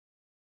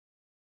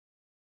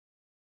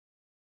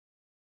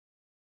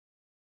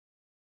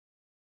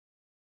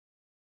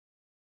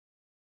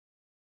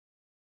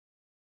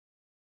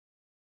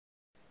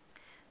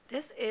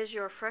This is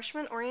your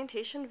freshman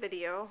orientation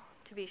video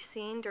to be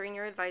seen during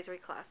your advisory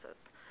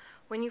classes.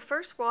 When you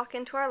first walk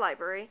into our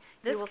library,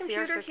 you will see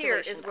our circulation desk. This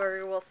computer here is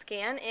where we will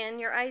scan in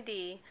your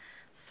ID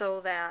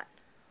so that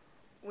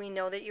we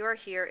know that you are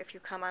here if you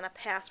come on a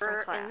pass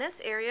from class. In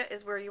this area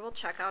is where you will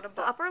check out a book.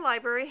 The upper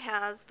library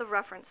has the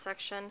reference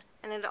section,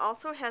 and it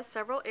also has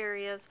several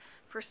areas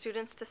for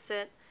students to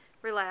sit,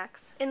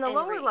 relax, and in the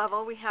lower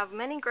level we have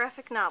many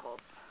graphic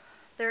novels.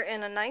 They're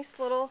in a nice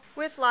little,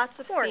 with lots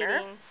of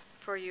seating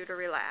for you to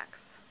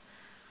relax.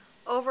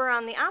 Over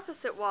on the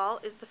opposite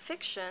wall is the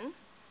fiction,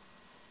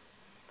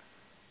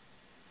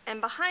 and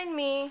behind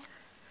me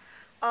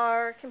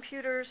are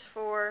computers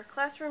for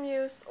classroom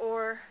use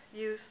or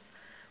use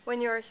when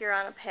you're here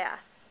on a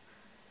pass.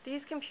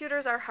 These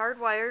computers are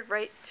hardwired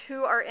right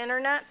to our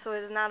internet, so it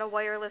is not a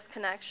wireless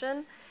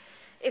connection.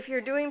 If you're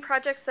doing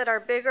projects that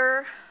are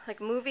bigger, like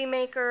Movie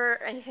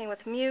Maker, anything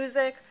with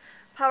music,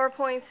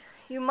 PowerPoints,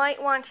 you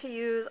might want to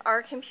use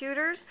our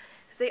computers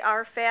because they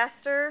are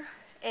faster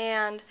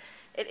and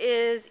it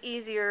is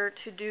easier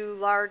to do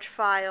large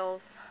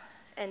files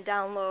and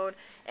download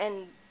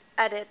and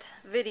edit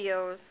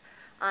videos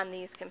on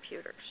these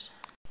computers.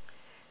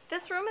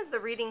 This room is the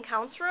Reading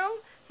Counts room.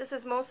 This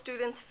is most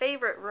students'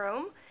 favorite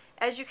room.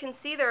 As you can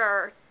see, there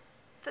are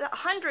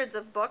hundreds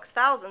of books,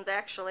 thousands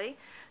actually.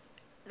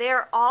 They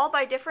are all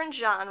by different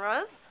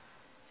genres,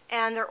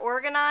 and they're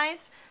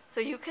organized so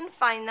you can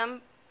find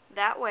them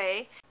that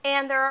way.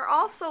 And there are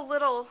also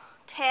little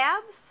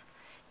tabs.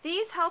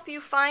 These help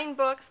you find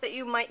books that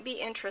you might be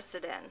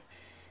interested in.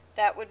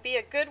 That would be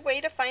a good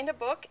way to find a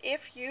book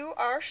if you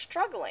are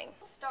struggling.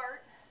 We'll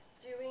start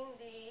doing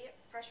the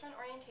freshman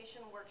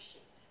orientation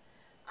worksheet.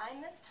 I'm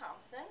Miss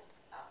Thompson.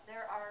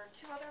 There are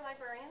two other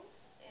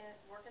librarians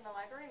work in the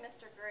library,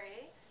 Mr.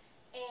 Gray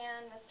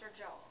and Mr.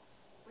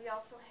 Jones. We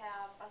also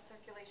have a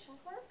circulation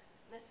clerk,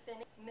 Miss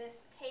Finney.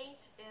 Miss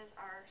Tate is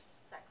our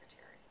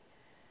secretary.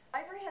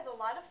 The library has a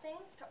lot of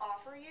things to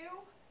offer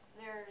you.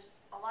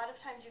 There's a lot of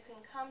times you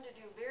can come to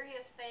do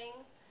various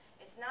things.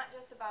 It's not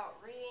just about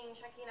reading,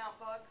 checking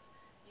out books.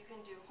 You can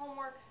do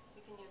homework,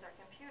 you can use our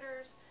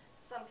computers.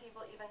 Some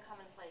people even come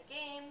and play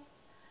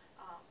games.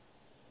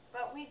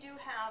 But we do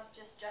have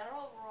just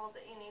general rules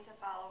that you need to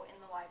follow in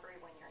the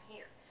library when you're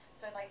here.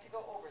 So I'd like to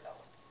go over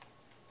those.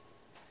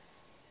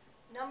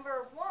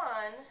 Number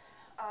one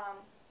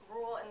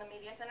rule in the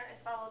Media Center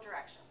is follow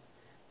directions.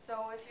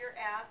 So if you're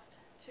asked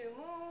to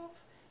move,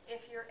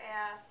 if you're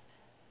asked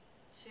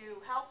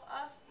to help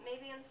us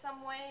maybe in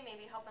some way,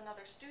 maybe help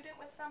another student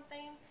with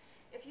something,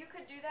 if you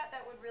could do that,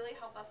 that would really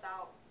help us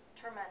out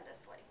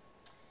tremendously.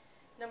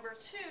 Number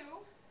two,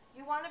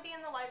 you want to be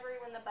in the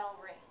library when the bell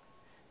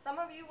rings. Some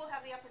of you will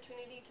have the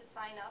opportunity to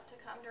sign up to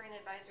come during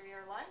advisory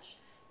or lunch.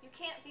 You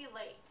can't be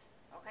late,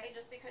 okay?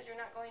 Just because you're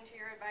not going to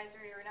your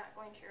advisory or not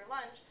going to your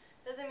lunch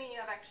doesn't mean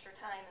you have extra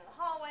time in the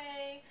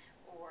hallway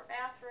or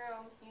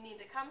bathroom. You need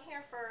to come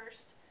here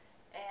first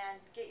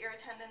and get your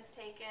attendance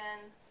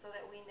taken so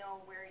that we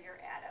know where you're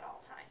at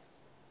all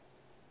times.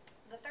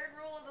 The third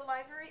rule of the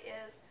library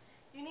is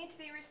you need to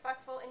be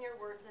respectful in your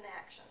words and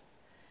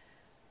actions.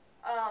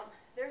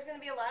 There's going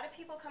to be a lot of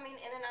people coming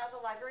in and out of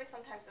the library.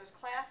 Sometimes there's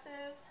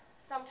classes.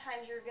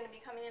 Sometimes you're going to be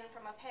coming in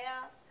from a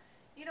pass.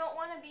 You don't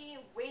want to be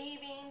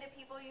waving to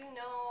people you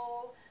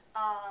know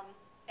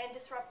and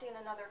disrupting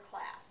another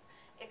class.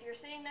 If you're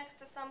sitting next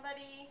to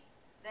somebody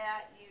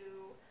that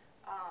you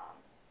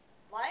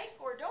like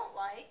or don't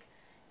like,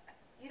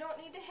 you don't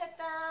need to hit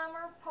them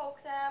or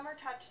poke them or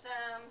touch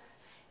them.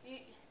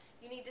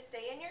 You need to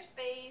stay in your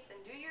space and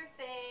do your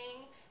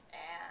thing,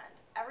 and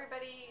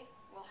everybody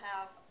will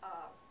have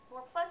a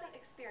more pleasant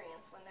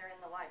experience when they're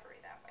in the library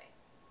that way.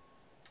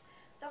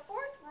 The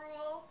fourth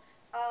rule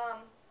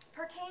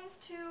pertains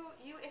to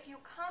you if you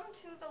come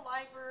to the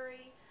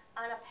library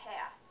on a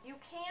pass. You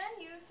can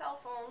use cell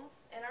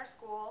phones in our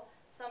school.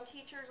 Some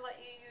teachers let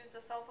you use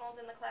the cell phones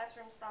in the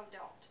classroom, some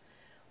don't.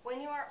 When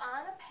you are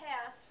on a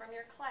pass from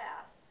your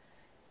class,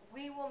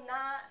 we will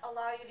not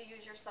allow you to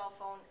use your cell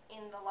phone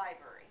in the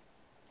library.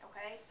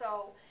 Okay,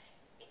 so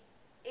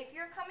if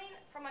you're coming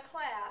from a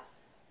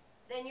class,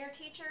 then your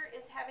teacher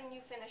is having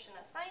you finish an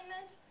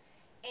assignment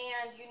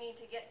and you need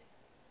to get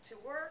to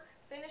work,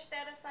 finish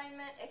that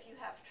assignment. If you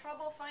have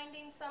trouble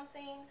finding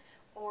something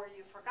or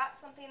you forgot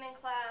something in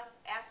class,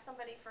 ask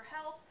somebody for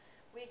help.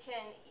 We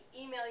can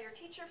email your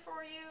teacher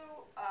for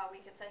you. We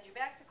can send you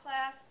back to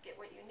class to get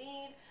what you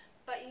need.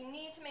 But you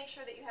need to make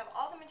sure that you have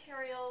all the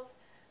materials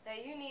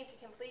that you need to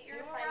complete your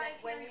assignment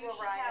when you arrive. You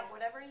should have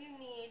whatever you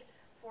need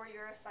for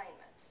your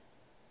assignment.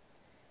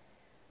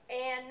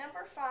 And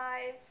number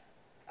 5,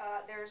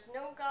 there's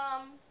no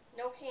gum,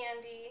 no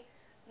candy,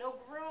 no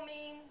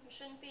grooming. You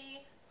shouldn't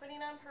be putting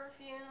on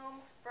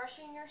perfume,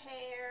 brushing your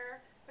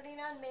hair, putting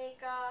on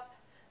makeup.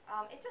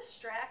 It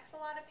distracts a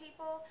lot of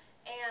people,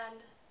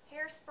 and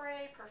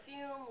hairspray,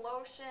 perfume,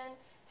 lotion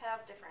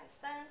have different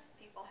scents.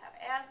 People have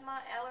asthma,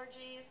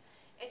 allergies.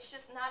 It's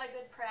just not a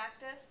good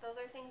practice. Those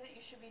are things that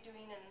you should be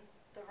doing in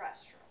the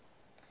restroom.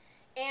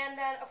 And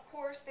then, of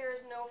course, there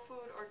is no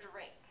food or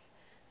drink.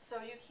 So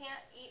you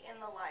can't eat in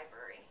the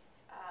library.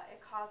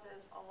 It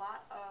causes a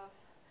lot of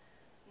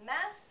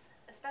mess,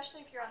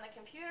 especially if you're on the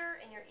computer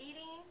and you're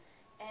eating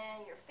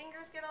and your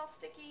fingers get all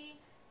sticky.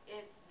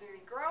 It's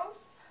very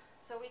gross,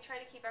 so we try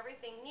to keep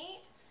everything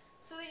neat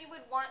so that you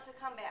would want to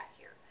come back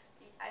here.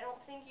 I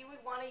don't think you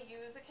would want to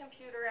use a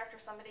computer after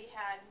somebody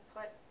had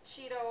put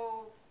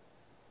Cheeto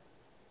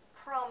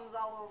crumbs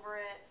all over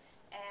it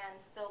and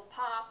spilled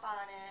pop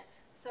on it.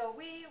 So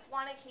we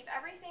want to keep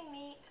everything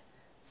neat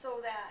so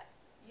that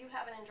you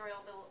have an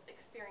enjoyable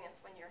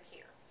experience when you're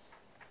here.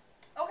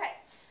 Okay,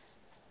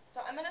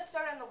 so I'm going to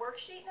start on the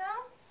worksheet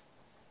now.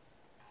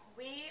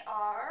 We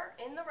are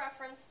in the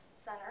reference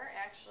center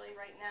actually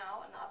right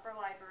now in the upper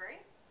library,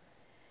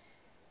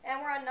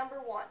 and we're on number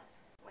 1.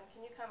 When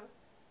can you come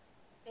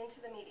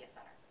into the media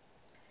center?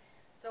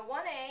 So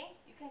 1A,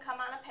 you can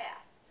come on a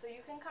pass. So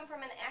you can come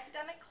from an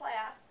academic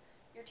class.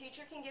 Your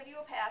teacher can give you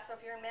a pass. So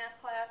if you're in math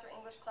class or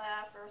English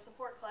class or a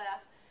support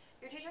class,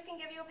 your teacher can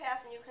give you a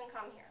pass and you can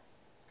come here.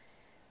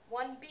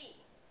 1B,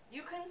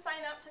 you can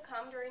sign up to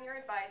come during your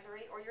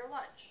advisory or your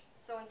lunch.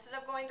 So instead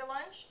of going to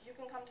lunch, you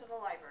can come to the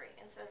library.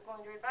 Instead of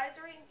going to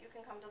advisory, you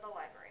can come to the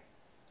library.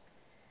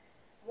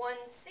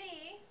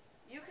 1C,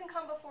 you can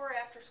come before or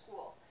after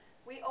school.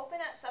 We open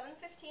at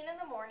 7:15 in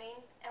the morning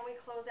and we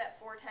close at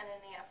 4:10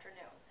 in the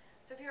afternoon.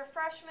 So if you're a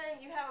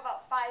freshman, you have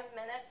about 5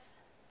 minutes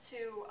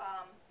to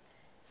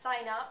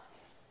sign up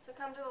to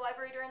come to the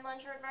library during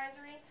lunch or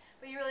advisory,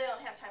 but you really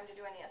don't have time to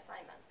do any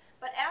assignments.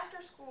 But after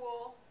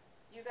school,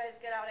 you guys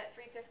get out at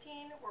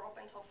 3:15, we're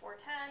open till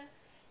 4:10.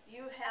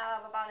 You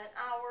have about an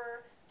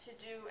hour to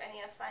do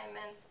any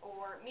assignments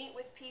or meet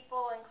with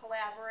people and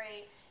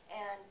collaborate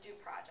and do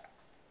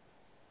projects.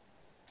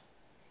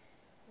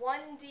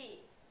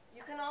 1D,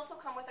 you can also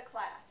come with a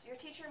class. Your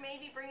teacher may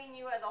be bringing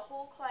you as a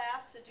whole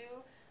class to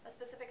do a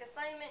specific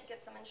assignment,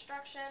 get some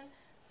instruction,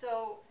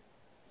 so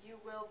you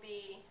will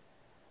be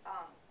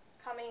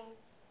coming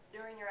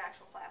during your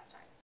actual class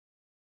time.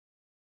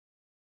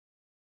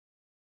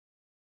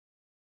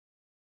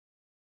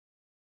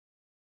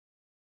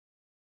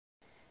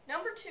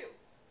 Number 2,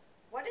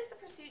 what is the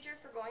procedure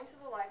for going to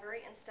the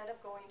library instead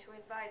of going to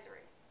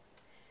advisory?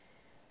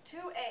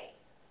 2A,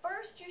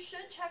 first you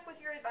should check with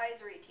your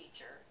advisory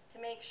teacher to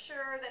make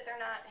sure that they're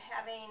not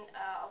having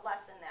a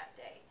lesson that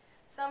day.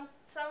 Some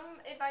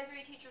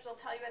advisory teachers will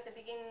tell you at the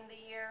beginning of the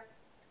year,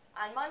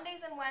 on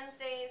Mondays and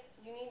Wednesdays,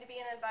 you need to be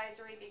in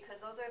advisory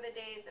because those are the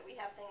days that we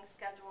have things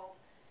scheduled.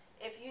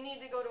 If you need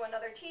to go to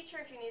another teacher,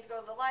 if you need to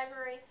go to the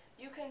library,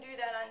 you can do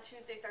that on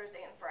Tuesday,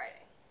 Thursday, and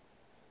Friday.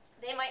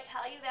 They might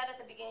tell you that at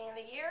the beginning of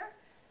the year,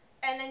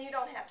 and then you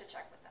don't have to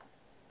check with them.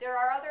 There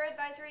are other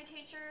advisory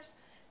teachers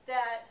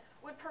that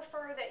would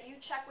prefer that you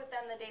check with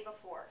them the day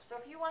before. So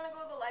if you want to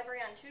go to the library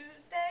on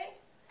Tuesday,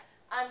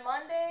 on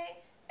Monday,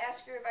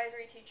 ask your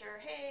advisory teacher,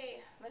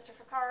 hey, Mr.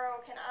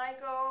 Ficaro, can I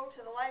go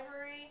to the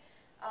library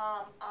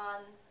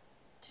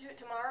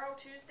tomorrow,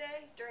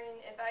 Tuesday,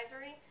 during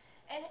advisory?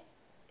 And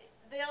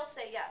they'll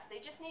say yes. They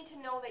just need to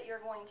know that you're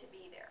going to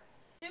be there.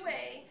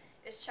 2A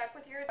is check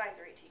with your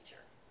advisory teacher.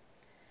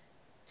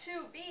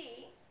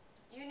 2B,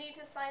 you need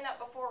to sign up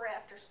before or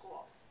after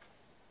school.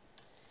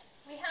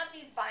 We have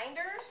these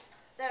binders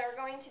that are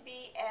going to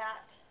be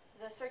at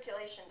the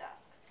circulation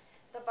desk.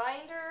 The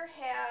binder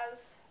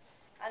has,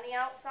 on the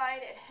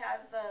outside, it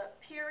has the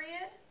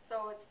period,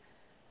 so it's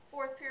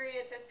 4th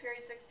period, 5th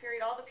period, 6th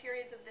period, all the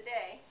periods of the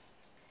day.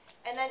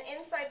 And then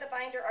inside the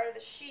binder are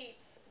the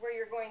sheets where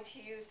you're going to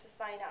use to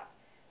sign up.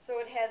 So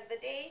it has the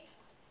date,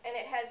 and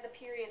it has the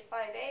period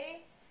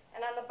 5A,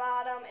 and on the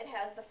bottom it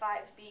has the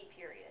 5B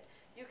period.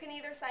 You can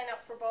either sign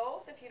up for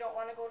both if you don't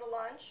want to go to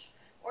lunch,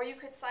 or you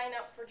could sign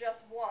up for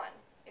just one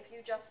if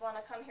you just want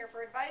to come here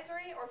for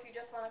advisory or if you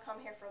just want to come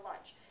here for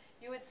lunch.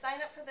 You would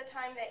sign up for the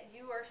time that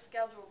you are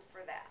scheduled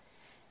for that.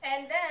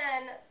 And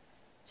then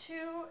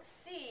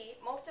 2C,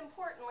 most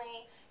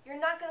importantly, you're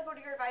not going to go to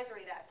your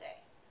advisory that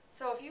day.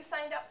 So if you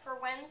signed up for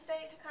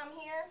Wednesday to come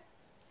here,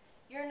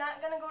 you're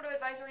not going to go to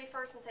advisory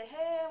first and say,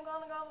 hey, I'm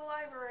going to go to the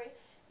library.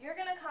 You're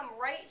going to come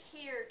right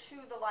here to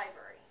the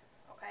library,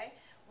 okay?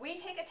 We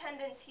take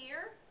attendance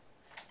here.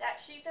 That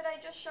sheet that I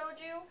just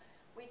showed you,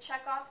 we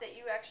check off that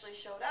you actually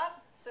showed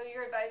up, so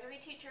your advisory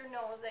teacher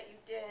knows that you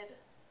did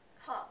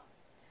come.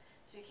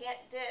 So you can't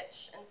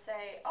ditch and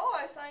say, oh,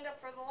 I signed up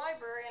for the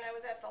library and I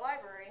was at the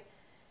library.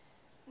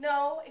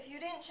 No, if you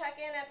didn't check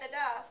in at the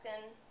desk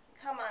and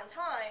come on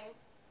time,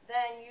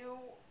 then you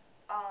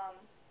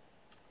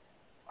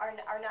are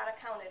not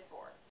accounted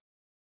for.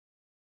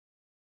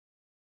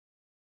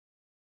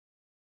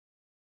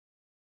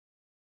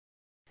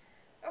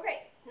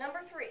 Okay, number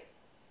 3.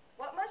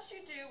 What must you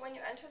do when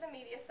you enter the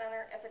media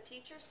center if a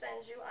teacher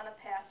sends you on a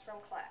pass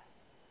from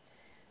class?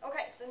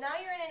 Okay, so now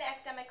you're in an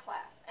academic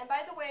class. And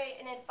by the way,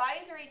 an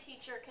advisory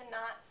teacher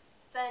cannot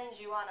send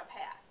you on a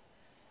pass.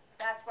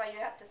 That's why you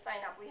have to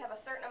sign up. We have a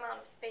certain amount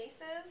of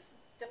spaces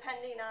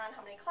depending on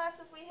how many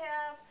classes we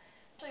have.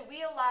 Actually,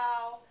 we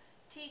allow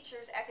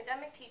teachers,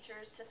 academic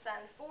teachers, to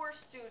send 4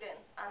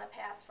 students on a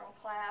pass from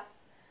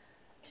class.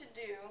 To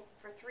do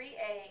for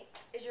 3A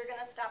is you're going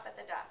to stop at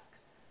the desk.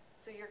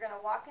 So you're going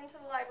to walk into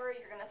the library,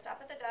 you're going to stop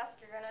at the desk,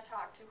 you're going to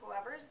talk to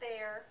whoever's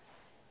there,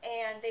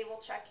 and they will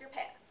check your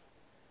pass.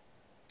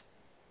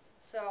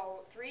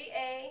 So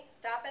 3A,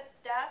 stop at the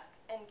desk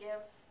and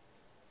give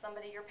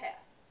somebody your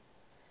pass.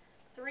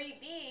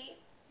 3B,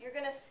 you're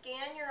going to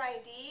scan your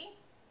ID.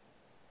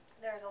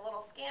 There's a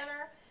little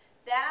scanner.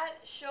 That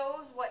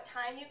shows what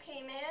time you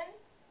came in,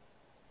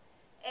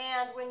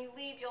 and when you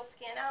leave you'll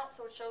scan out,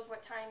 so it shows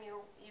what time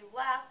you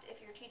left.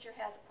 If your teacher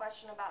has a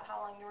question about how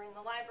long you were in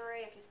the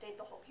library, if you stayed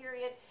the whole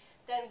period,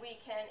 then we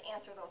can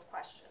answer those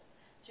questions.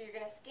 So you're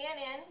going to scan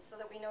in so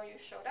that we know you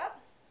showed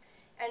up.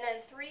 And then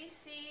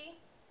 3C,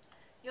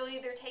 you'll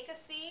either take a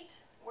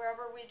seat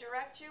wherever we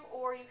direct you,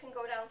 or you can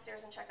go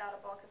downstairs and check out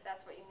a book if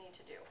that's what you need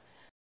to do.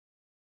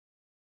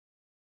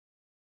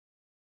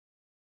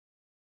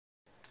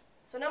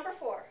 So number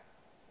 4,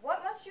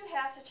 what must you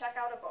have to check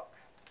out a book?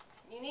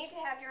 You need to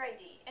have your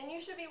ID, and you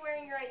should be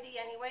wearing your ID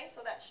anyway, so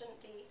that shouldn't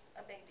be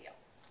a big deal.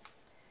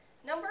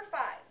 Number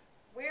 5,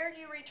 where do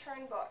you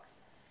return books?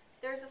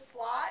 There's a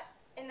slot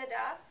in the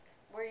desk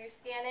where you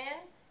scan in,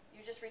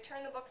 you just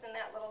return the books in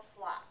that little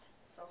slot.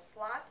 So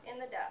slot in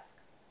the desk.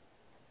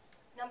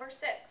 Number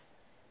 6,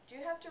 do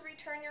you have to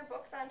return your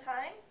books on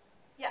time?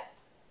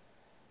 Yes.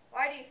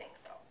 Why do you think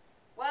so?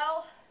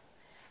 Well,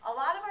 a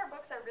lot of our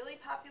books are really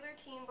popular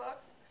teen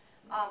books.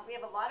 We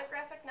have a lot of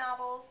graphic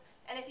novels,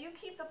 and if you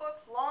keep the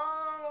books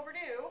long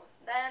overdue,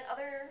 then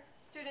other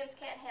students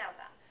can't have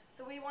them.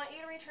 So we want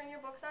you to return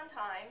your books on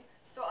time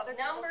so other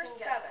people can get them. Number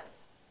 7,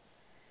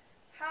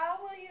 how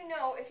will you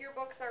know if your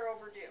books are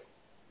overdue?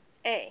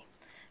 A,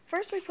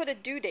 first we put a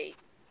due date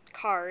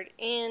card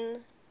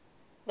in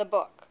the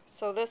book.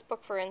 So this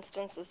book, for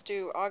instance, is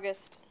due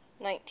August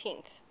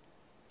 19th,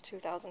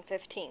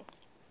 2015.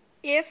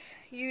 If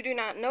you do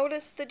not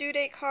notice the due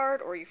date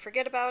card or you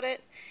forget about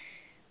it,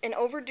 an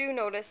overdue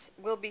notice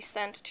will be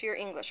sent to your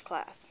English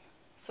class.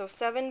 So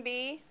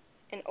 7B,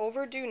 an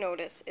overdue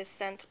notice is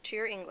sent to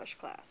your English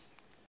class.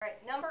 All right,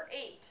 number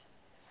 8,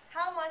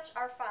 how much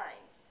are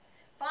fines?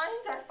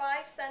 Fines are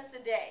 5 cents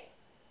a day.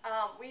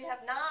 We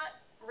have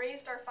not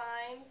raised our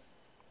fines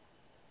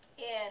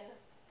in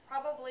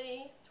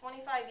probably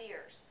 25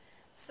 years.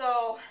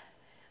 So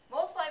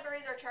most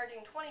libraries are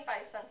charging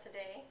 25 cents a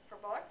day for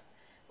books.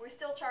 We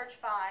still charge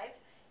 5.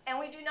 And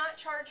we do not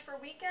charge for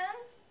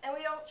weekends, and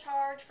we don't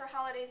charge for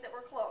holidays that were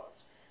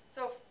closed.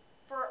 So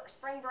for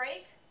spring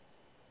break,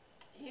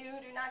 you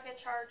do not get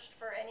charged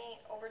for any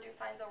overdue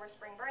fines over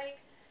spring break.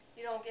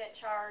 You don't get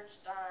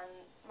charged on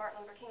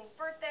Martin Luther King's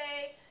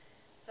birthday.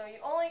 So you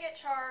only get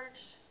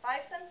charged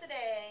 5 cents a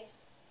day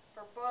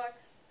for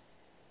books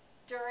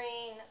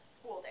during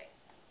school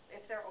days,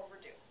 if they're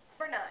overdue.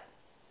 Number 9,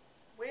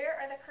 where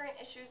are the current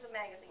issues of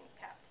magazines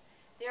kept?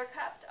 They are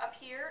kept up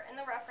here in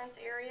the reference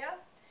area.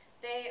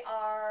 They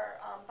are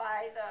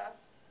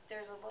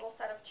there's a little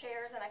set of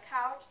chairs and a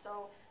couch,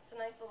 so it's a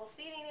nice little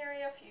seating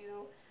area. If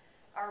you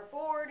are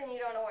bored and you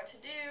don't know what to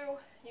do,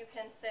 you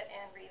can sit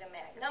and read a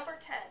magazine. Number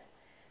 10,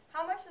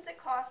 how much does it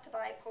cost to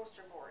buy a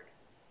poster board?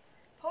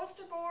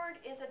 Poster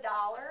board is $1,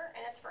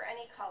 and it's for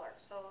any color.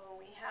 So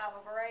we have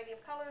a variety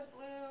of colors: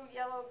 blue,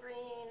 yellow,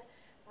 green,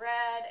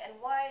 red, and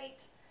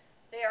white.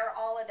 They are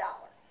all $1.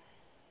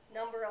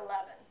 Number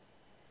 11,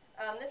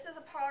 this is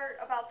a part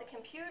about the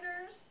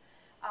computers.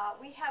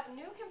 We have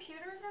new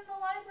computers in the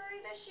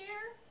library this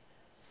year,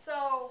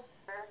 so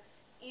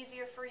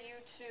easier for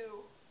you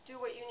to do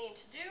what you need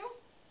to do,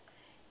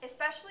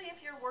 especially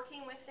if you're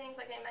working with things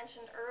like I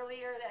mentioned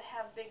earlier that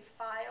have big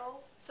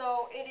files.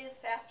 So it is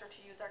faster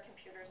to use our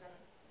computers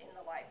in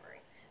the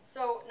library.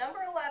 So number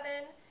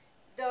 11,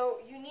 though,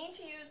 you need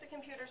to use the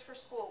computers for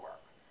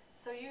schoolwork.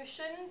 So you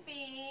shouldn't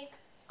be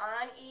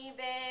on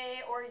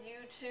eBay or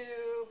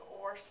YouTube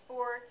or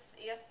sports,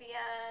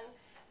 ESPN.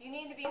 You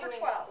need to be doing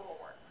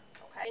schoolwork.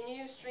 Okay. Can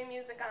you stream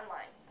music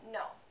online?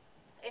 No.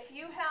 If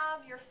you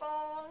have your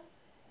phone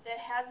that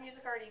has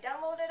music already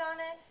downloaded on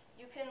it,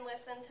 you can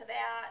listen to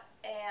that,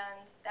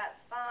 and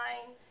that's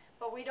fine.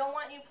 But we don't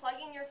want you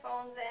plugging your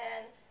phones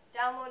in,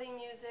 downloading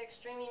music,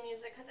 streaming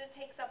music, because it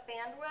takes up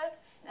bandwidth,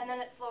 and then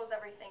it slows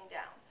everything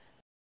down.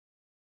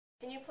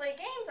 Can you play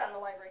games on the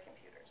library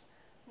computers?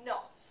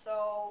 No.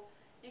 So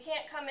you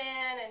can't come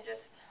in and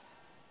just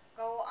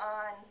go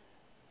on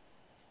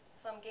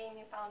some game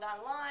you found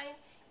online.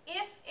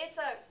 If it's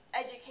an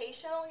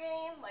educational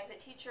game, like the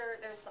teacher,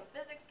 there's some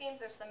physics games,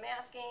 there's some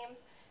math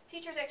games,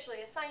 teachers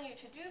actually assign you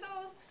to do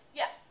those,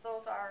 yes,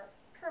 those are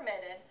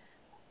permitted.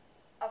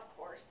 Of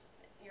course,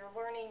 you're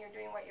learning, you're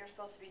doing what you're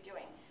supposed to be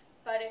doing.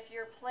 But if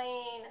you're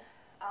playing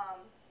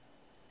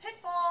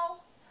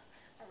Pitfall,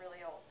 I'm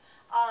really old,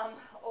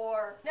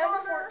 or number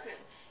 14,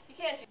 you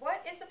can't do.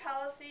 What is the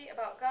policy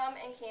about gum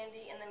and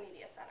candy in the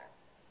media center?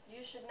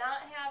 You should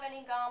not have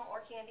any gum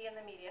or candy in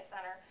the media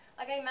center.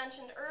 Like I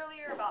mentioned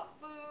earlier about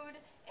food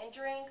and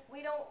drink,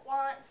 we don't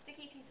want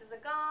sticky pieces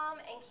of gum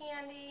and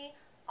candy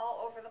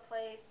all over the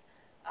place.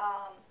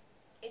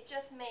 It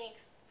just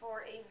makes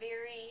for a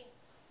very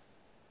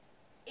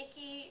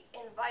icky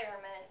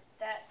environment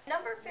that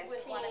number 15 you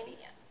wouldn't want to be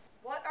in.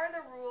 What are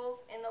the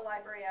rules in the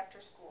library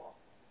after school?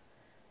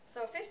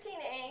 So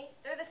 15A,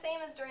 they're the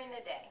same as during the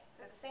day.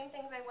 They're the same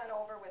things I went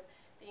over with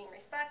being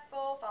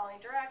respectful,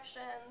 following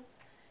directions,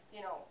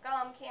 you know,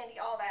 gum, candy,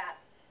 all that.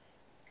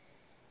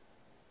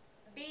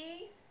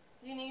 B,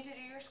 you need to do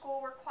your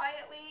schoolwork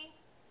quietly.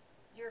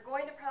 You're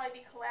going to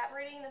probably be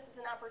collaborating. This is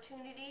an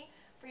opportunity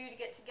for you to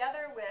get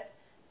together with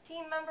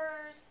team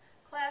members,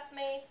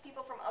 classmates,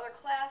 people from other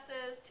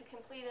classes to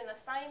complete an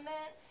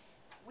assignment.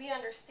 We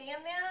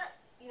understand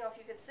that. You know, if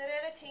you could sit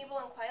at a table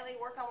and quietly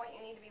work on what you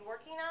need to be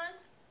working on,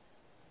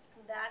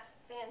 that's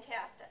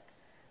fantastic.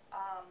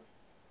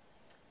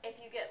 If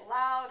you get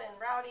loud and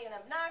rowdy and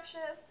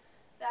obnoxious,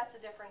 that's a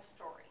different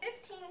story.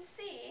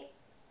 15C,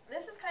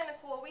 this is kind of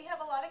cool. We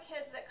have a lot of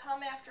kids that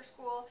come after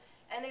school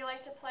and they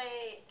like to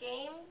play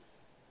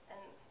games, and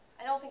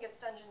I don't think it's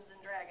Dungeons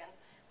and Dragons,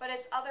 but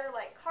it's other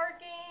like card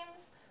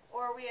games,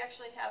 or we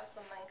actually have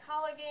some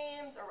Mancala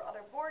games or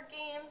other board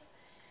games.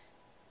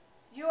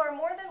 You are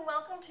more than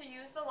welcome to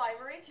use the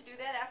library to do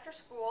that after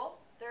school.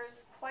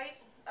 There's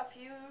quite a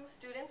few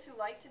students who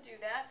like to do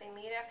that. They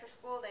meet after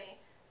school, they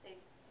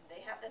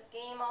have this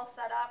game all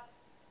set up,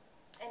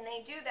 and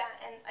they do that,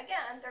 and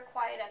again, they're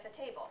quiet at the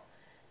table.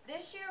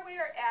 This year we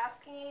are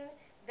asking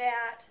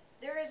that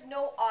there is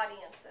no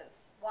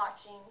audiences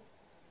watching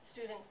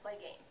students play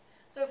games.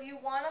 So if you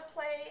want to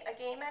play a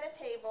game at a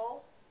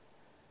table,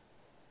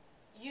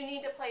 you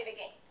need to play the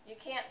game. You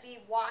can't be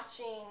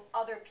watching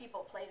other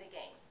people play the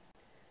game,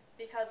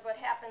 because what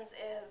happens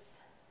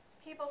is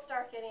people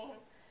start getting,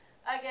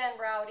 again,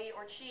 rowdy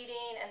or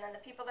cheating, and then the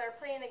people that are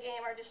playing the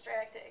game are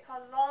distracted. It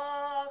causes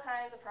all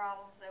kinds of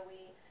problems that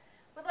we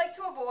would like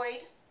to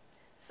avoid.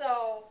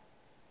 So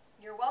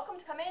you're welcome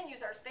to come in,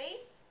 use our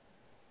space.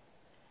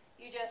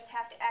 You just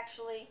have to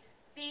actually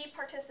be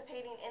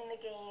participating in the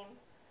game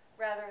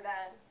rather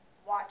than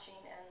watching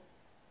and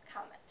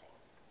commenting.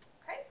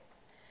 Okay?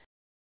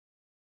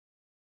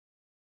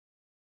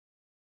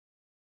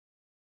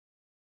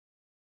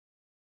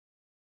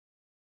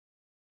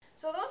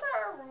 So those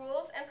are our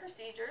rules and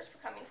procedures for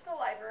coming to the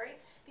library.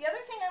 The other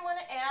thing I want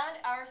to add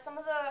are some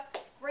of the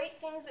great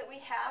things that we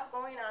have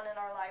going on in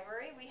our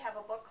library. We have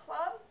a book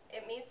club.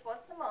 It meets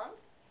once a month.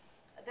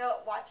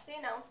 They'll watch the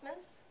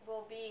announcements.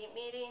 We'll be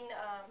meeting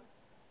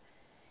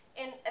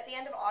at the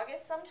end of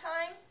August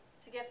sometime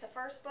to get the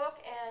first book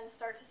and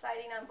start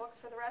deciding on books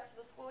for the rest of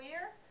the school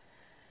year.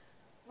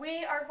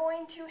 We are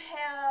going to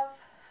have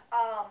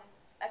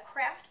a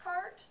craft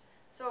cart.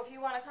 So if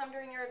you want to come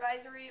during your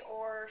advisory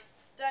or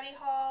study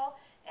hall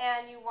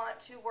and you want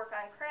to work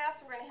on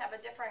crafts, we're going to have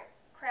a different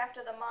craft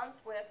of the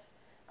month with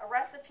a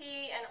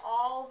recipe, and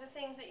all the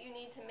things that you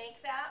need to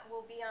make that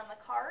will be on the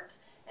cart,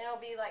 and it'll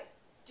be like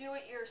do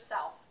it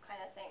yourself kind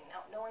of thing.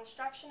 Now, no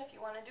instruction. If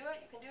you want to do it,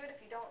 you can do it.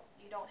 If you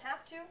don't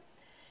have to.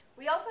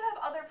 We also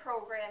have other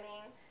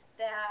programming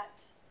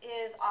that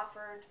is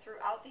offered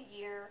throughout the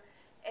year.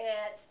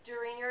 It's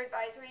during your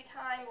advisory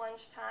time,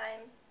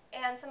 lunchtime,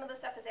 and some of the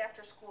stuff is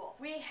after school.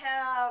 We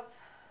have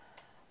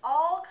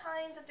all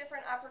kinds of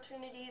different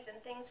opportunities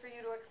and things for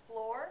you to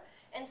explore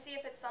and see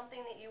if it's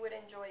something that you would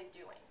enjoy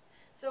doing.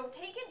 So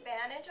take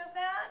advantage of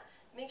that.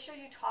 Make sure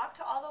you talk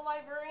to all the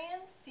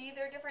librarians, see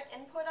their different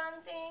input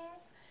on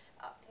things.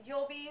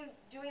 You'll be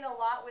doing a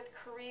lot with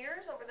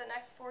careers over the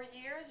next 4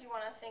 years. You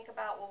want to think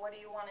about, well, what do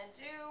you want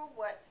to do?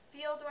 What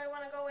field do I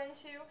want to go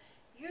into?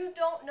 You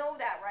don't know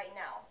that right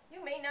now.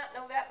 You may not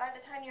know that by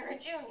the time you're a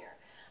junior.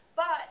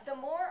 But the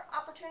more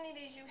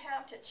opportunities you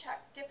have to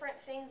check different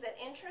things that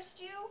interest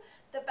you,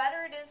 the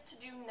better it is to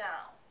do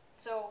now.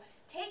 So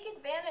take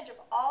advantage of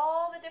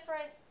all the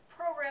different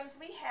programs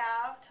we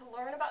have to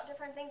learn about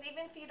different things,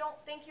 even if you don't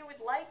think you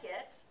would like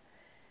it.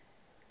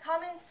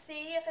 Come and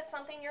see if it's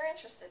something you're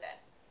interested in.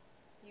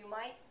 You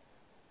might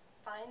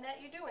find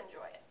that you do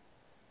enjoy it.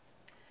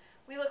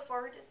 We look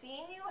forward to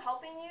seeing you,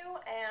 helping you,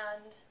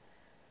 and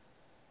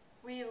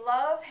we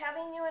love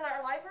having you in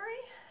our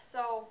library,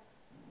 so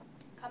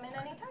come in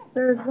anytime.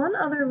 There is one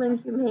other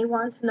link you may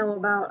want to know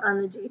about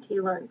on the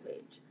JT Learn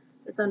page.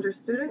 It's under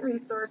Student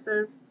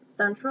Resources,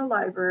 Central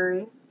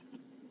Library.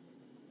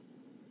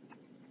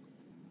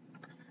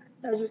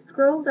 As you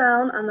scroll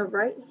down on the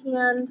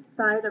right-hand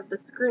side of the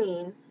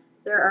screen,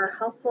 there are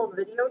helpful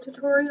video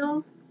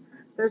tutorials.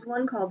 There's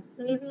one called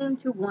Saving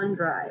to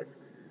OneDrive.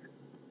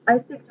 I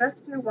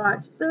suggest you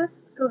watch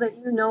this so that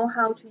you know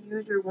how to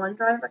use your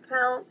OneDrive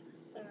account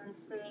and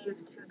save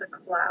to the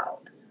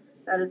cloud.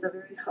 That is a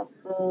very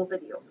helpful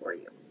video for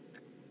you.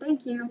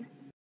 Thank you.